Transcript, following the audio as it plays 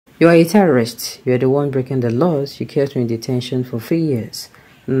You are a terrorist. You are the one breaking the laws. You kept me in detention for 3 years.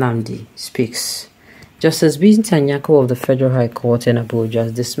 Nnamdi speaks. Justice Binta of the Federal High Court in Abuja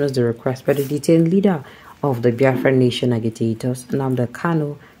has dismissed the request by the detained leader of the Biafran Nation agitators, Nnamdi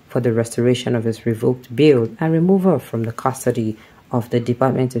Kanu, for the restoration of his revoked bail and removal from the custody of the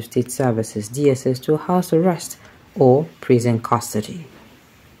Department of State Services (DSS) to house arrest or prison custody.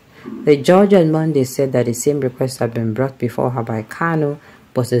 The judge on Monday said that the same request had been brought before her by Kanu,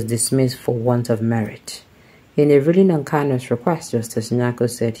 but is dismissed for want of merit. In a ruling on Kanu's request, Justice Nyako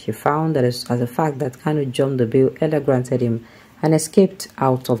said he found that as a fact that Kanu jumped the bail earlier granted him and escaped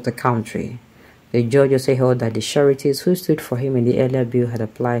out of the country. The judge also held that the sureties who stood for him in the earlier bill had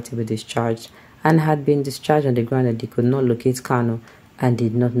applied to be discharged and had been discharged on the ground that they could not locate Kanu and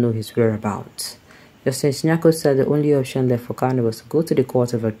did not know his whereabouts. Justice Nyako said the only option left for Kanu was to go to the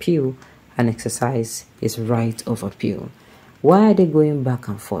Court of Appeal and exercise his right of appeal. Why are they going back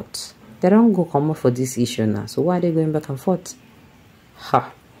and forth? They don't go come up for this issue now, so why are they going back and forth?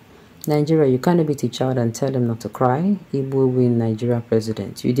 Ha! Nigeria, you can't beat a child and tell them not to cry. Igbo will win Nigeria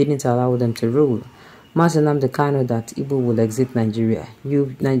president. You didn't allow them to rule. Master Nnamdi Kanu that Igbo will exit Nigeria.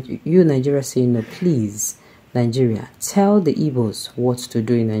 You Nigeria say no, please. Nigeria, tell the Igbos what to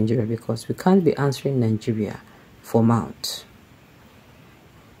do in Nigeria because we can't be answering Nigeria for mouth.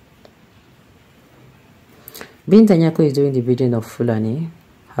 Binta is doing the bidding of Fulani.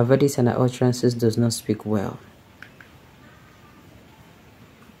 Her verdicts and her utterances does not speak well.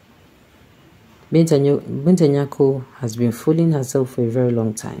 Binta has been fooling herself for a very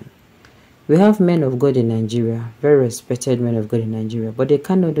long time. We have men of God in Nigeria, very respected men of God in Nigeria, but they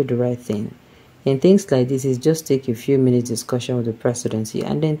cannot do the right thing. In things like this, it's just take a few minutes discussion with the presidency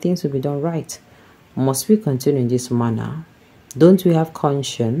and then things will be done right. Must we continue in this manner? Don't we have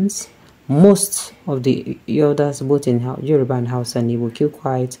conscience? Most of the elders, both in Yoruba and Hausa, and will keep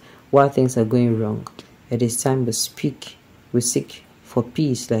quiet while things are going wrong. It is time we speak, we seek for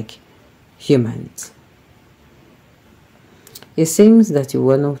peace like humans. It seems that you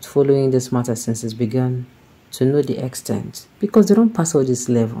were not following this matter since it's begun to know the extent, because they don't pass all this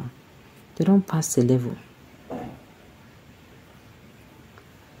level. They don't pass the level.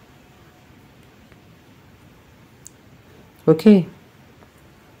 Okay.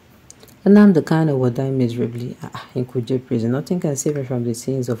 Nnamdi Kanu will die miserably in Kuje prison. Nothing can save him from the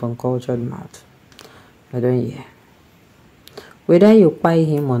sins of uncultured mouth. I don't hear. Whether you buy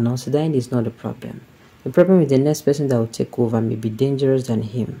him or not, dying is not the problem. The problem is the next person that will take over may be dangerous than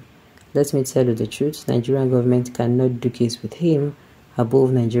him. Let me tell you the truth. Nigerian government cannot do case with him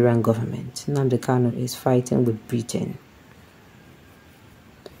above Nigerian government. Nnamdi Kanu is fighting with Britain.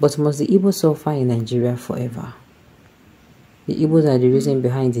 But must the Igbo suffer in Nigeria forever? The Igbos are the reason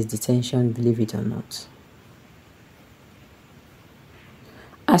behind his detention, believe it or not.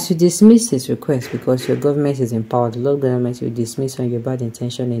 As you dismiss his request because your government is empowered, the Lord government will dismiss on your bad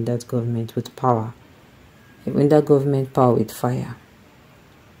intention in that government with power. In that government power with fire.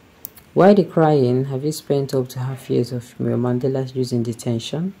 Why the crying? Have you spent up to half years of your Mandela's use in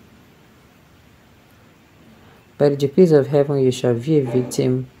detention? By the decrees of heaven, you shall be a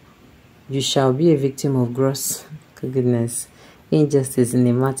victim. You shall be a victim of gross goodness, injustice in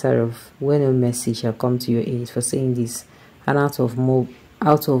the matter of when no mercy shall come to your aid for saying this, and out of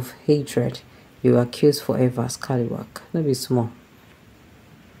hatred you are accused forever as scallywag. Not be small.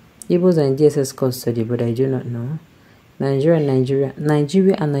 Igbos are in DSS custody, but I do not know. Nigeria and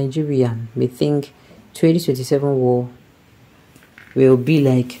Nigerian may think 2027 war will be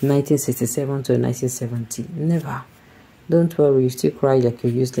like 1967 to 1970. Never. Don't worry, you still cry like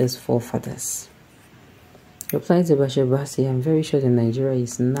your useless forefathers. Replying to Bashabasi, I'm very sure that Nigeria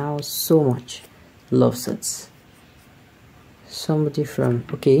is now so much lawsuits. Somebody from,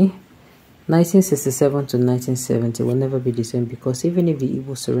 1967 to 1970 will never be the same because even if the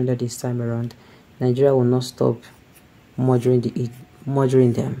Igbo surrender this time around, Nigeria will not stop murdering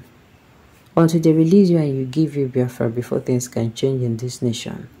them. Until they release you and you give you Biafra before things can change in this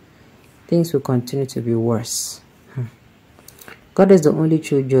nation, things will continue to be worse. God is the only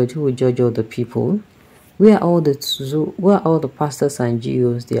true judge who will judge all the people. Where are all the pastors and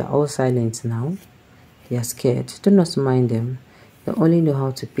GOs? They are all silent now. They are scared. Do not mind them. They only know how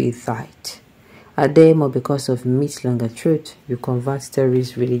to pay tithe. Are they more because of meat longer truth? You convert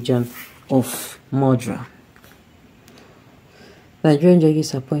terrorist religion of murder. Nigerian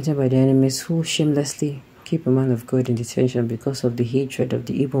judges are appointed by the enemies who shamelessly keep a man of God in detention because of the hatred of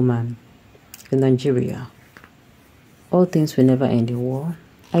the Igbo man in Nigeria. All things will never end in war.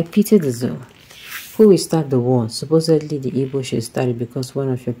 I pity the Zoo. Who will start the war? Supposedly the Igbo should start it because one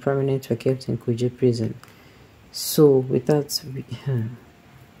of your prominents were kept in Kuje prison. So without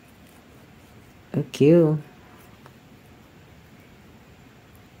Okay.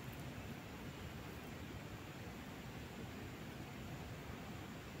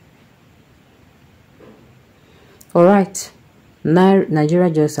 Alright. Nigeria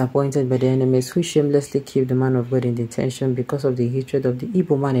just appointed by the enemies who shamelessly keep the man of God in detention because of the hatred of the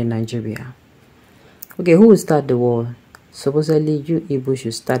Igbo man in Nigeria. Okay, who will start the war? Supposedly you Igbo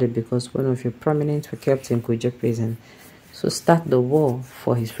should start it because one of your prominents were kept in Kuje prison. So start the war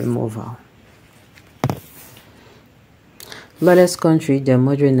for his removal. Lawless country, they are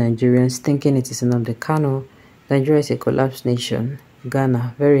murdering Nigerians thinking it is Nnamdi Kanu. Nigeria is a collapsed nation.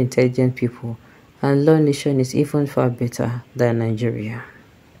 Ghana, very intelligent people. And law nation is even far better than Nigeria.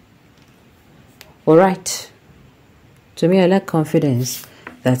 Alright. To me, I lack confidence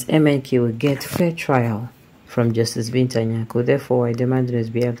that MNK will get fair trial from Justice Binta. Therefore, I demand on his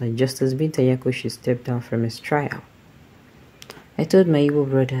behalf that Justice Binta should step down from his trial. I told my Igbo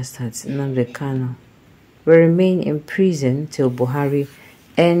brothers that Nnamdi Kanu will remain in prison till Buhari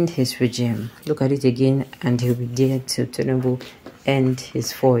end his regime. Look at it again, and he'll be there till Tinubu end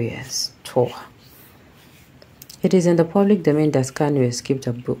his 4 years tour. It is in the public domain that Kanu escaped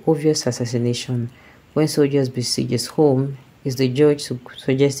an obvious assassination when soldiers besieged his home. Is the judge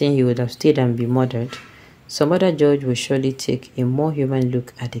suggesting he would have stayed and be murdered? Some other judge will surely take a more human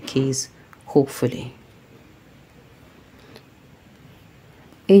look at the case, hopefully.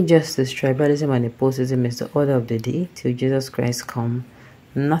 Injustice, tribalism, and nepotism is the order of the day till Jesus Christ come.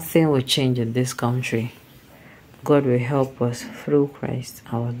 Nothing will change in this country. God will help us through Christ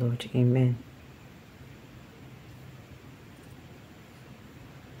our Lord. Amen.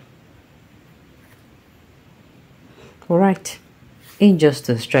 Alright.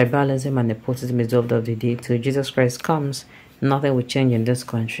 Injustice, tribalism, and nepotism is the order of the day till Jesus Christ comes. Nothing will change in this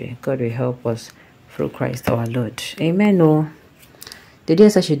country. God will help us through Christ our Lord. Amen. Oh. The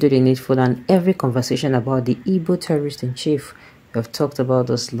DSI should do the needful, and every conversation about the Igbo terrorist in chief, we have talked about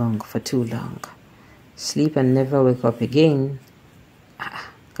this for too long. Sleep and never wake up again.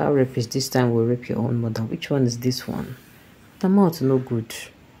 Cow rapist this time will rape your own mother. Which one is this one? The mouth no good.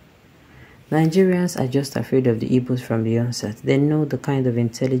 Nigerians are just afraid of the Igbos from the onset. They know the kind of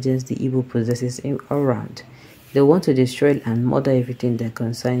intelligence the Igbo possesses around. They want to destroy and murder everything that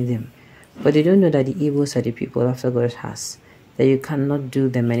concerns them. But they don't know that the Igbos are the people after God has. That you cannot do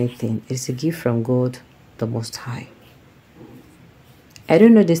them anything. It's a gift from God, the Most High. I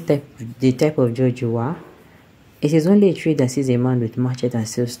don't know the type of judge you are. It is only a tree that sees a man with machete and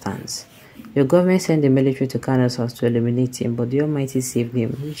still stands. Your government sent the military to Kanu's house to eliminate him, but the Almighty saved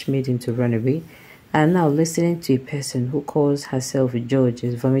him, which made him to run away. And now listening to a person who calls herself a judge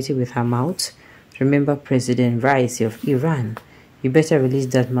is vomiting with her mouth. Remember President Raisi of Iran. You better release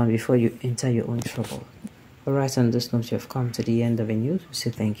that man before you enter your own trouble. Alright, on this note, you have come to the end of the news. We say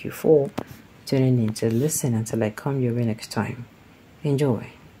thank you for tuning in to listen until I come your way next time. Enjoy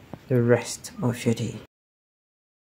the rest of your day.